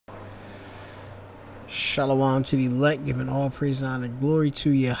Shalom to the elect, giving all praise, honor, and glory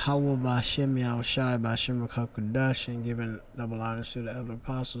to Yahweh B'Shem Yahushai B'Shem HaKadosh, and giving double honors to the elder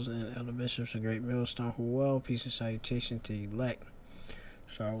apostles and elder bishops of Great Millstone who well. Peace and salutation to the elect.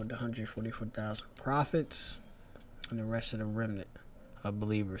 Start with the 144,000 prophets and the rest of the remnant of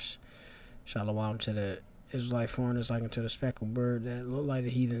believers. Shalom to the Israelite foreigners, like unto the speckled bird that look like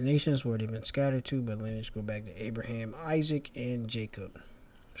the heathen nations where they've been scattered to, but lineage go back to Abraham, Isaac, and Jacob.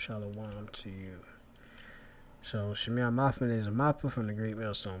 Shalom to you. So, Shemir Moffman is a mapper from the Great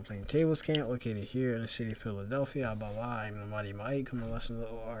Millstone Plaintables camp located here in the city of Philadelphia. I'm the Mighty Ma'at. Come on, lesson.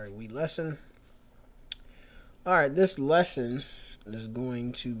 Alright, we lesson. Alright, this lesson is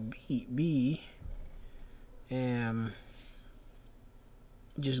going to be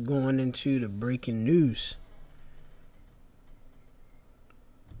just going into the breaking news.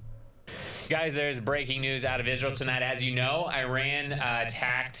 Guys, there's breaking news out of Israel tonight. As you know, Iran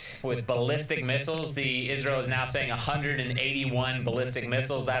attacked with ballistic missiles. Israel is now saying 181 ballistic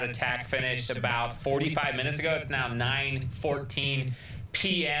missiles. That attack finished about 45 minutes ago. It's now 9:14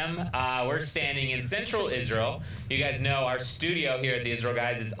 p.m. We're standing in central Israel. You guys know our studio here at the Israel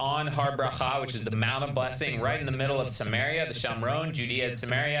Guys is on Har Bracha, which is the Mount of Blessing, right in the middle of Samaria, the Shamron, Judea and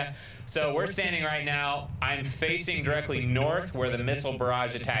Samaria. So we're standing right now. I'm facing directly north where the missile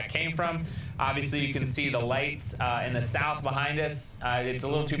barrage attack came from. Obviously, you can see the lights in the south behind us. It's a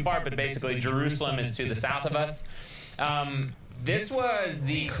little too far, but basically Jerusalem is to the south of us. This was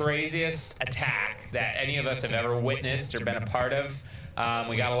the craziest attack that any of us have ever witnessed or been a part of.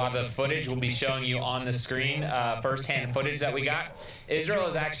 We got a lot of the footage we'll be showing you on the screen, first-hand footage that we got. Israel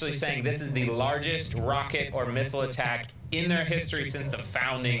is actually saying this is the largest rocket or missile attack in their history since the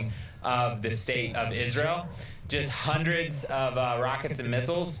founding of the state of Israel. Just hundreds of rockets and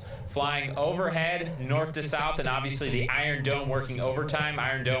missiles flying overhead, north to south, and obviously the Iron Dome working overtime,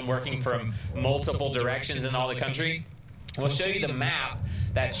 Iron Dome working from multiple directions in all the country. We'll show you the map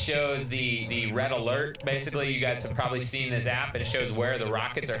that shows the red alert. Basically, you guys have probably seen this app, and it shows where the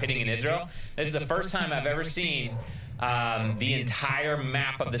rockets are hitting in Israel. This is the first time I've ever seen the entire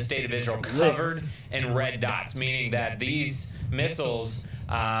map of the state of Israel covered in red dots, meaning that these missiles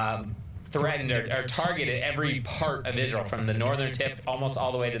threatened or targeted every part of Israel, from the northern tip almost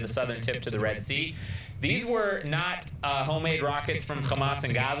all the way to the southern tip to the Red Sea. These were not homemade rockets from Hamas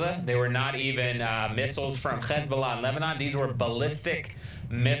in Gaza. They were not even missiles from Hezbollah in Lebanon. These were ballistic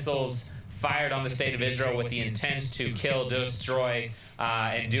missiles fired on the state of Israel with the intent to kill, destroy,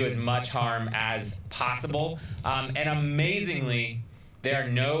 and do as much harm as possible. And amazingly, there are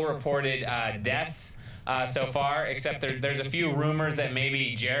no reported deaths so far, except there's a few rumors that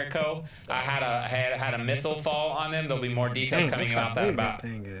maybe Jericho had a missile fall on them. There'll be more details coming about that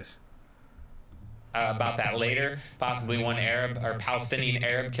about that later. Possibly one Arab or Palestinian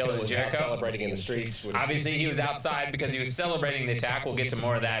Arab killed in Jericho. Celebrating in the streets. Obviously, he was outside because he was celebrating the attack. We'll get to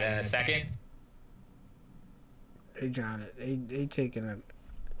more of that in a second. Hey, John, they taking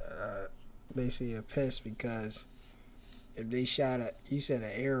basically a piss because if they shot you said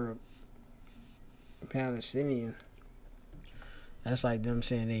an Arab Palestinian, that's like them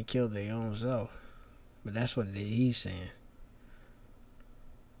saying they killed their own self. But that's what he's saying.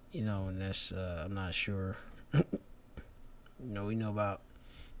 You know, and that's, I'm not sure. We know about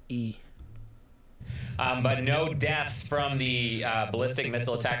E. But no deaths from the ballistic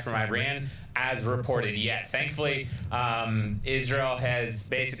missile attack from Iran as reported yet. Thankfully, Israel has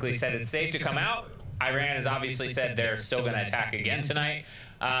basically said it's safe to come out. Iran has obviously said they're still going to attack again tonight.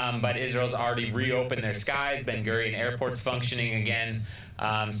 But Israel's already reopened their skies. Ben Gurion Airport's functioning again.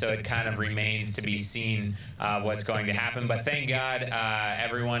 So it kind of remains to be seen what's going to happen. But thank God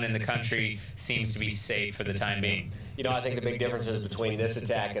everyone in the country seems to be safe for the time being. You know, I think the big differences between this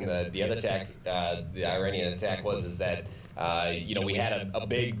attack and the other attack, the Iranian attack, was that we had a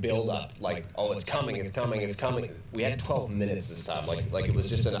big build-up, like, oh, it's coming, it's coming, it's coming. We had 12 minutes this time, like it was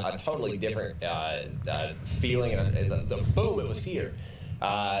just a totally different feeling, and the boom, it was here.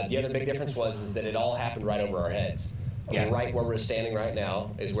 The other big difference was that it all happened right over our heads. Yeah. Right where we're standing right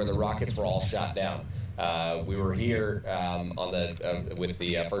now is where the rockets were all shot down. We were here with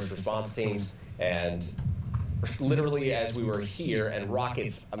the first response teams, and literally as we were here, and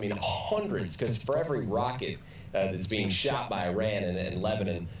rockets, I mean hundreds, because for every rocket that's being shot by Iran and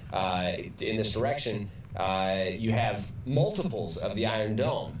Lebanon in this direction, you have multiples of the Iron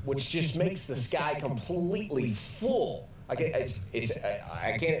Dome, which just makes the sky completely full. It's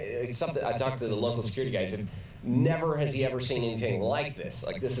something I talked to the local security guys, and never has he ever seen anything like this.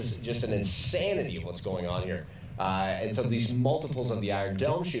 Like, this is just an insanity of what's going on here. And so these multiples of the Iron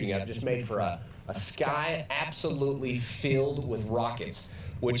Dome shooting up just made for a sky absolutely filled with rockets.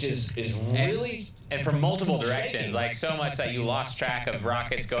 which is really and from multiple directions, like so much that you lost track of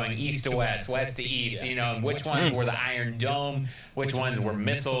rockets going east to west, west to east, you know, and which ones were the Iron Dome, which ones were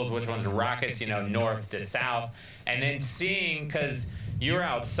missiles, which ones were rockets, you know, north to south. And then seeing, because you're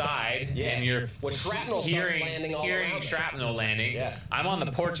outside and you're hearing shrapnel landing. Yeah. I'm on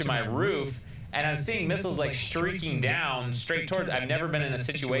the porch of my roof, and I'm seeing missiles like streaking down straight toward. I've never been in a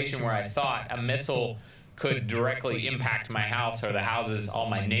situation where I thought a missile could directly impact my house or the houses, all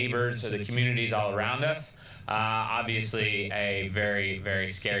my neighbors or the communities all around us. Obviously, a very, very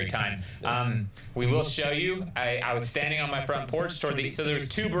scary time. We will show you. I was standing on my front porch toward the. So there was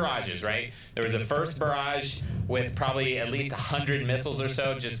 2 barrages, right? There was the first barrage with probably at least 100 missiles or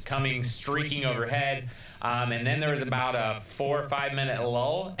so just coming streaking overhead. And then there was about a 4 or 5 minute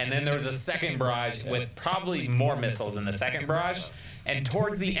lull, and then there was a second barrage with probably more missiles in the second barrage. And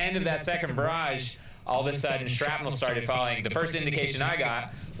towards the end of that second barrage, all of a sudden shrapnel started falling. The first indication I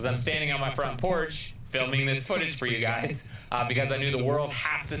got was I'm standing on my front porch filming this footage for you guys because I knew the world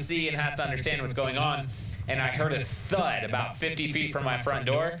has to see and has to understand what's going on. And I heard a thud about 50 feet from my front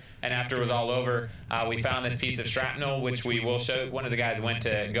door, and after it was all over, we found this piece of shrapnel, which we will show. One of the guys went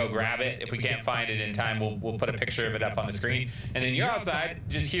to go grab it. If we can't find it in time, we'll put a picture of it up on the screen. And then you're outside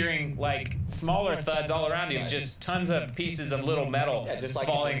just hearing like smaller thuds all around you, just tons of pieces of little metal just like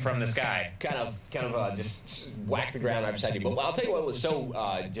falling from the sky. Kind of just whack the ground right beside you. But I'll tell you what was so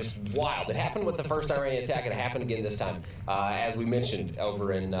just wild. It happened with the first Iranian attack. It happened again this time. As we mentioned,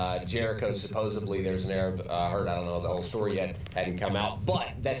 over in Jericho, supposedly there's an Arab herd. I don't know the whole story yet. Hadn't come out. But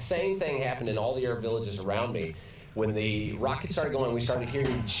that same thing happened in all the Arab villages around me. When the rockets started going, we started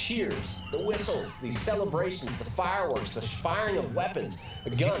hearing the cheers, the whistles, the celebrations, the fireworks, the firing of weapons,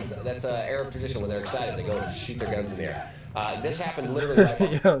 the guns. That's an Arab tradition. When they're excited, they go and shoot their guns in the air. This happened literally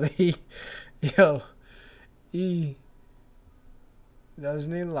right he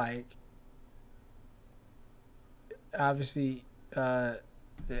doesn't he like, obviously, the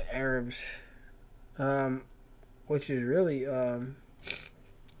Arabs, which is really,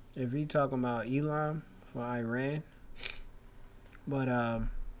 if you're talking about Elam for Iran, but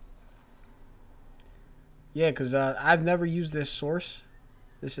yeah, because I've never used this source.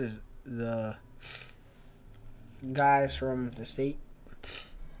 This is the guys from the state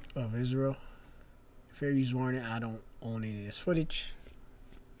of Israel. Fair use warning, I don't own any of this footage,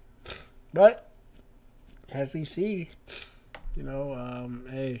 but as we see, you know,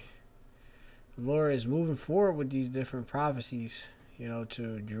 hey, the Lord is moving forward with these different prophecies, you know,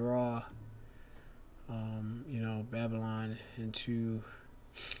 to draw, you know, Babylon into,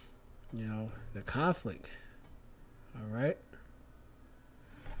 you know, the conflict. All right.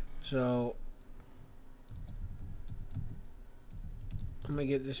 So I'm going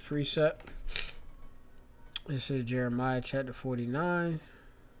to get this precept. This is Jeremiah chapter 49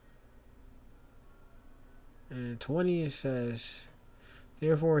 and 20. It says,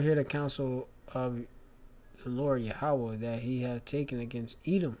 therefore hear the counsel of the Lord Yahweh that he hath taken against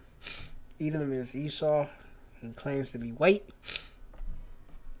Edom. Edom is Esau and claims to be white.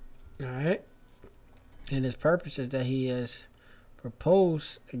 Alright. And his purpose is that he has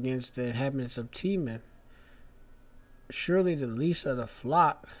proposed against the inhabitants of Teman. Surely the least of the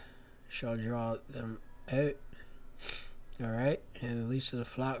flock shall draw them out. Alright. And the least of the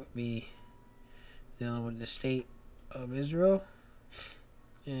flock be dealing with the state of Israel.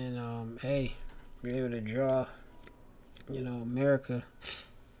 And hey, be able to draw, you know, America,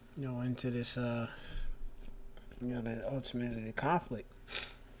 you know, into this you know, the ultimately the conflict,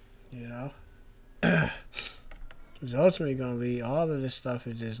 you know. It's ultimately gonna lead, all of this stuff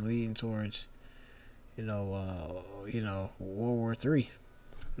is just leading towards, you know, World War III,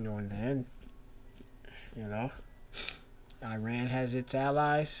 you know, in the end. You know, Iran has its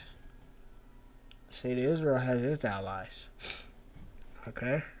allies. State of Israel has its allies.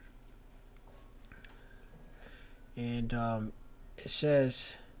 Okay. And it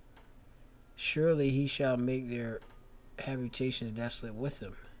says, surely he shall make their habitations desolate with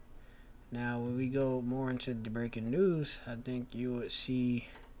them. Now, when we go more into the breaking news, I think you would see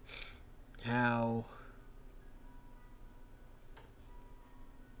how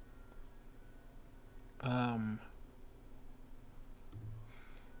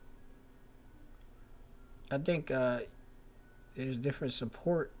I think there's different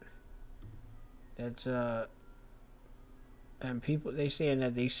support that's and people, they saying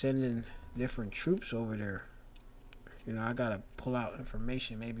that they sending different troops over there. You know, I gotta pull out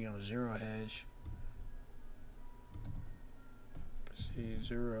information maybe on Zero Hedge. Let's see,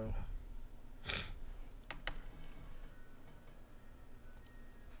 Zero.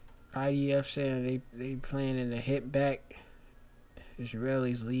 IDF saying they planning to hit back,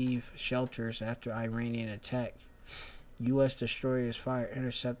 Israelis leave shelters after Iranian attack. U.S. destroyers fire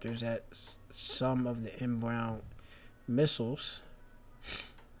interceptors at some of the inbound missiles.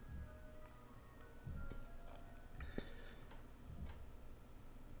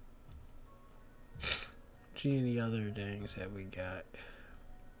 See any other things that we got?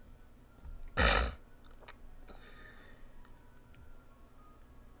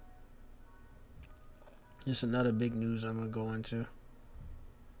 Just another big news I'm gonna go into.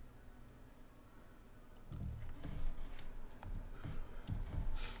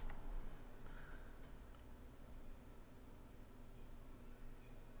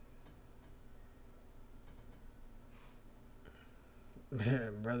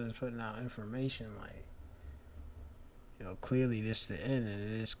 Brothers putting out information like, you know, clearly this the end, and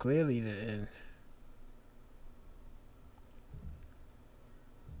it is clearly the end.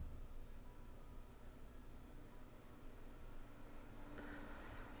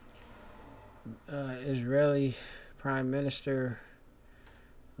 Israeli Prime Minister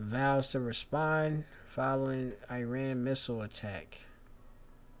vows to respond following Iran missile attack.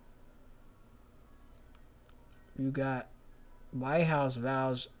 You got White House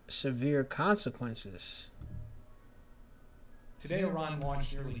vows severe consequences. Today, Iran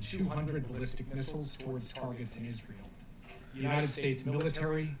launched nearly 200 ballistic missiles towards targets in Israel. The United States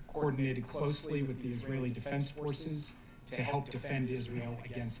military coordinated closely with the Israeli Defense Forces to help defend Israel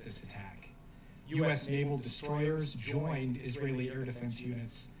against this attack. U.S. naval destroyers joined Israeli air defense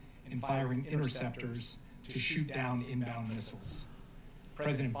units in firing interceptors to shoot down inbound missiles.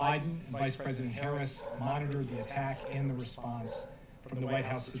 President Biden and Vice President Harris monitored the attack and the response from the White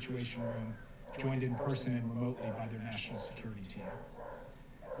House Situation Room, joined in person and remotely by their national security team.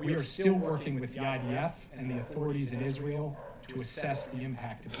 We are still working with the IDF and the authorities in Israel to assess the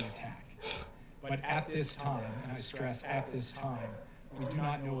impact of the attack. But at this time, and I stress at this time, we do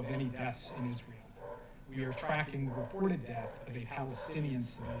not know of any deaths in Israel. We are tracking the reported death of a Palestinian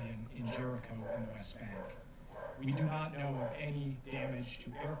civilian in Jericho in the West Bank. We do not know of any damage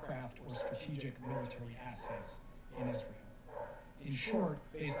to aircraft or strategic military assets in Israel. In short,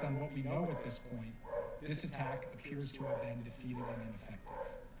 based on what we know at this point, this attack appears to have been defeated and ineffective.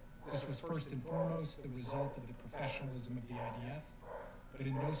 This was first and foremost the result of the professionalism of the IDF, but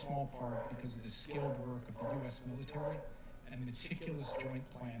in no small part because of the skilled work of the U.S. military and meticulous joint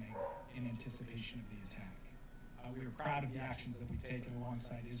planning in anticipation of the attack. We are proud of the actions that we've taken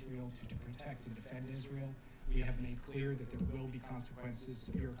alongside Israel to protect and defend Israel. We have made clear that there will be consequences,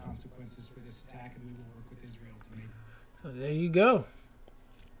 severe consequences for this attack, and we will work with Israel to make. So there you go.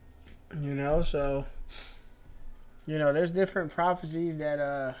 You know, so, you know, there's different prophecies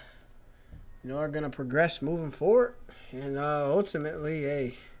that, you know, are going to progress moving forward. And ultimately,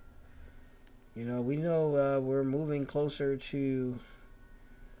 hey, you know, we know we're moving closer to,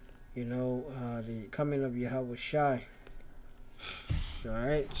 you know, the coming of Yahweh Shai. All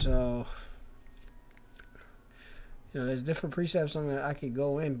right, so, you know, there's different precepts on that I could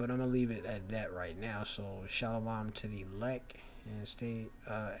go in, but I'm going to leave it at that right now. So, shalom to the elect, and stay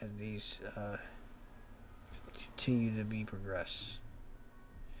as these continue to be progressed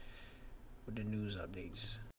with the news updates.